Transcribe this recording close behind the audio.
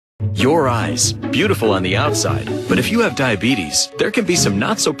Your eyes, beautiful on the outside, but if you have diabetes, there can be some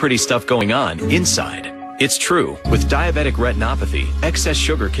not so pretty stuff going on inside. It's true, with diabetic retinopathy, excess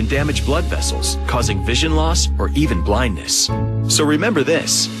sugar can damage blood vessels, causing vision loss or even blindness. So remember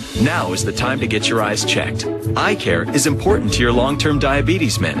this, now is the time to get your eyes checked. Eye care is important to your long-term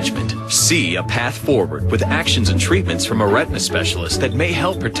diabetes management. See a path forward with actions and treatments from a retina specialist that may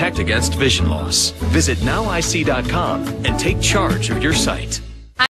help protect against vision loss. Visit nowic.com and take charge of your sight.